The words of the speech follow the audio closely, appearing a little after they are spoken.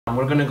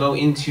We're going to go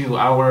into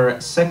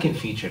our second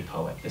featured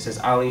poet. This is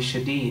Ali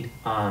Chedid.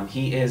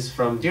 He is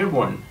from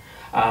Dearborn.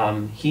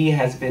 He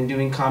has been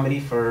doing comedy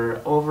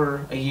for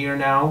over a year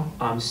now.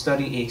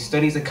 He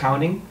studies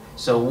accounting.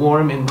 So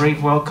warm and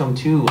brave welcome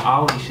to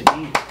Ali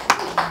Chedid.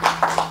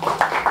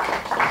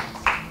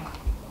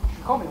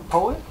 Call me a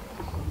poet?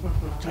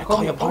 Can I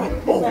call you a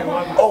poet?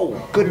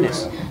 Oh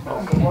goodness.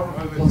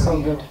 That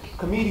sounds good.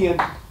 Comedian.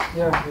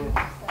 Yeah.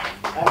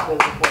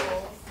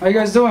 How you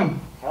guys doing?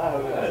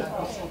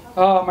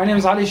 My name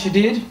is Ali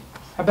Chedid.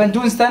 I've been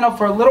doing stand-up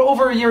for a little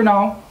over a year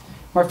now.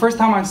 My first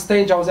time on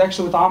stage, I was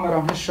actually with Amir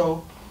on his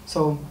show.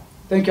 So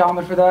thank you,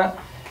 Amir, for that.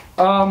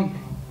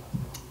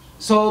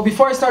 So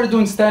before I started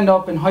doing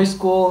stand-up in high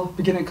school,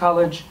 beginning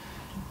college,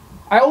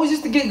 I always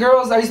used to get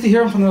girls. I used to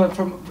hear them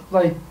from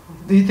like,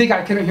 do you think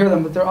I couldn't hear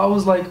them? But they're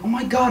always like, oh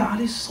my God,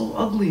 Ali's so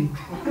ugly.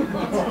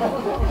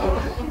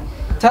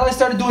 Until I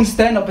started doing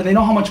stand-up and they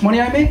know how much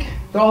money I make,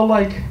 they're all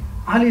like,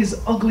 Ali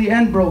is ugly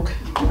and broke.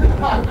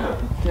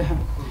 Yeah.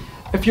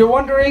 If you're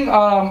wondering,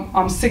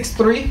 I'm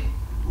 6'3",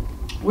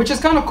 which is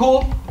kind of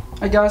cool,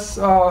 I guess.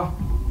 I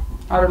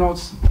don't know,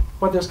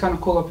 weather's kind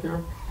of cool up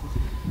here.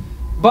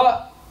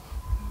 But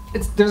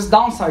there's a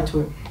downside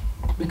to it,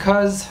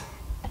 because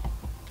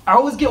I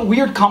always get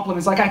weird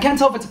compliments. Like, I can't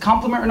tell if it's a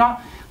compliment or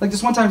not. Like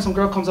this one time, some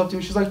girl comes up to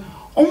me, she's like,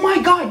 oh my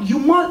God,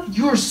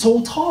 you're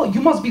so tall. You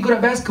must be good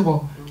at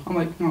basketball. I'm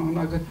like, no, I'm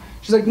not good.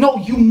 She's like, no,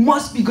 you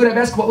must be good at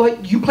basketball.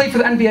 Like, you play for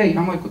the NBA. And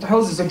I'm like, what the hell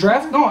is this, a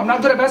draft? No, I'm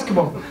not good at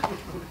basketball.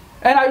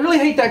 And I really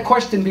hate that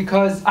question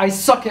because I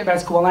suck at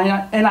basketball.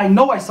 And I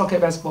know I suck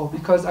at basketball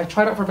because I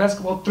tried out for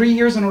basketball 3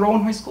 years in a row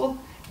in high school,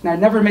 and I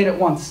never made it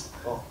once.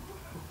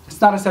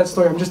 It's not a sad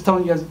story, I'm just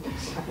telling you guys.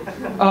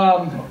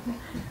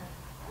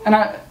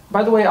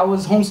 By the way, I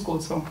was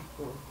homeschooled, so.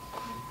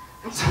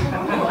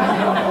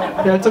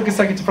 Yeah, it took a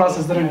second to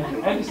process, didn't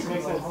it? Edison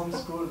makes that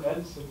homeschooled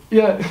Edison.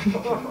 Yeah.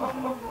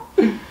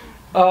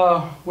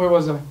 Where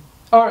was I?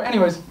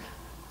 Anyways,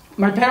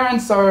 my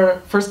parents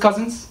are first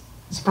cousins.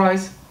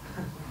 Surprise.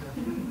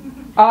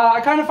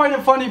 I kind of find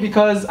it funny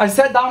because I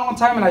sat down one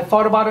time and I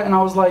thought about it and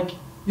I was like,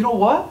 you know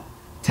what?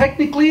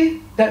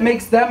 Technically, that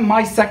makes them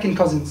my second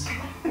cousins.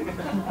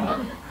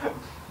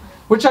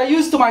 Which I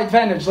used to my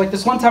advantage. Like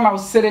this one time I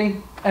was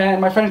sitting and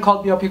my friend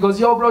called me up. He goes,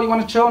 yo bro, you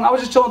want to chill? And I was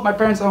just chilling with my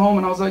parents at home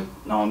and I was like,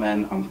 no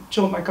man, I'm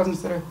chilling with my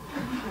cousins today.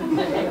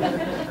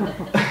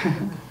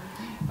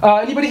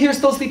 Anybody here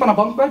still sleep on a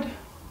bunk bed?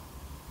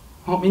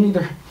 Oh, me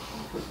neither.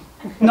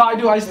 No, I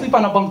do. I sleep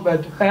on a bunk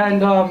bed.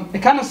 And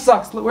it kind of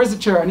sucks. Where's the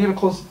chair? I need it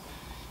close.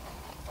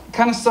 It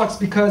kind of sucks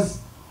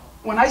because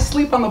when I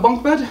sleep on the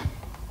bunk bed,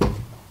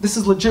 this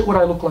is legit what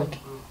I look like.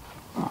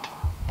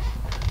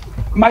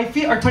 My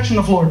feet are touching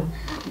the floor.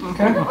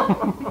 Okay?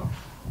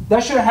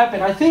 That shouldn't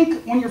happen. I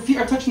think when your feet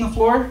are touching the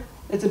floor,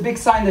 it's a big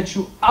sign that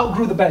you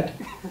outgrew the bed.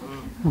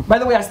 By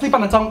the way, I sleep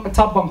on the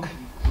top bunk.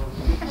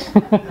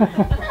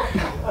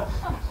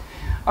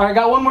 All right, I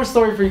got one more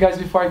story for you guys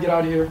before I get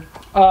out of here.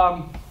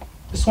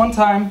 This one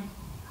time,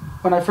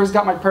 when I first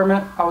got my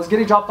permit, I was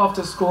getting dropped off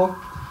to school,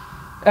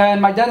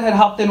 and my dad had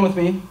hopped in with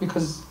me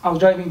because I was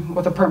driving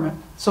with a permit.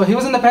 So he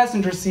was in the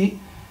passenger seat,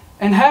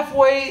 and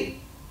halfway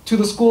to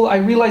the school, I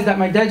realized that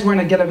my dad's wearing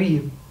a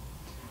galabiya.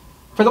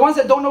 For the ones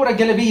that don't know what a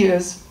galabiya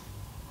is,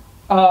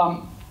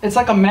 it's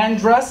like a man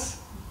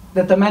dress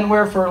that the men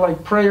wear for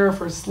like prayer,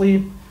 for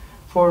sleep,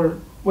 for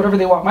whatever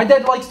they want. My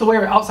dad likes to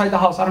wear it outside the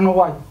house, I don't know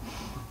why.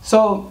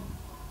 So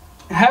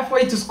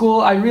halfway to school,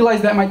 I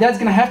realized that my dad's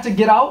gonna have to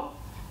get out,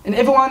 and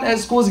everyone at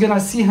school is gonna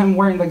see him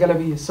wearing the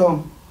galabiya.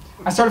 So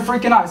I started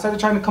freaking out. I started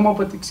trying to come up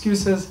with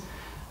excuses.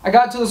 I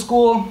got to the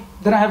school,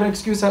 didn't have an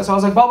excuse, so I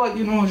was like, Baba,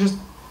 you know, just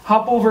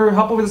hop over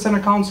the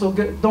center console.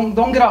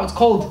 Don't get out. It's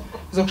cold.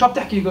 He's like, "Shop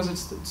He goes,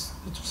 it's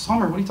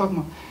summer. What are you talking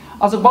about?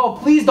 I was like, Baba,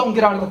 please don't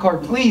get out of the car,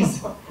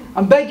 please.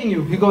 I'm begging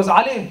you. He goes,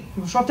 Ali,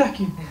 Shop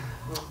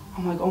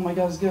I'm like, oh my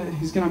God,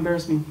 he's gonna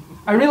embarrass me.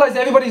 I realized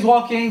everybody's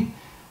walking.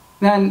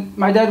 Then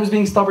my dad was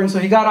being stubborn, so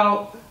he got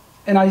out,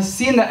 and I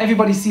seen that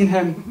everybody's seen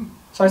him.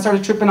 So I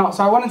started tripping out.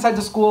 So I went inside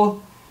the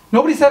school.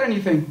 Nobody said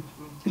anything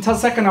until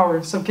second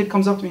hour. Some kid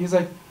comes up to me. He's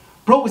like,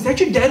 bro, was that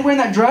your dad wearing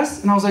that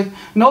dress? And I was like,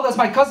 no, that's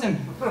my cousin.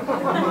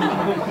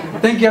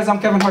 Thank you guys, I'm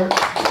Kevin Hart.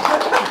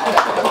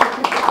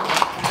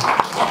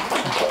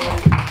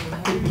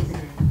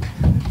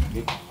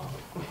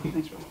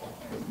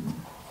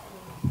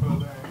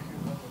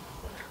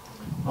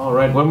 All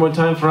right, one more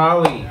time for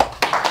Ali.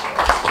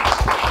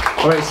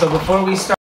 All right, so before we start.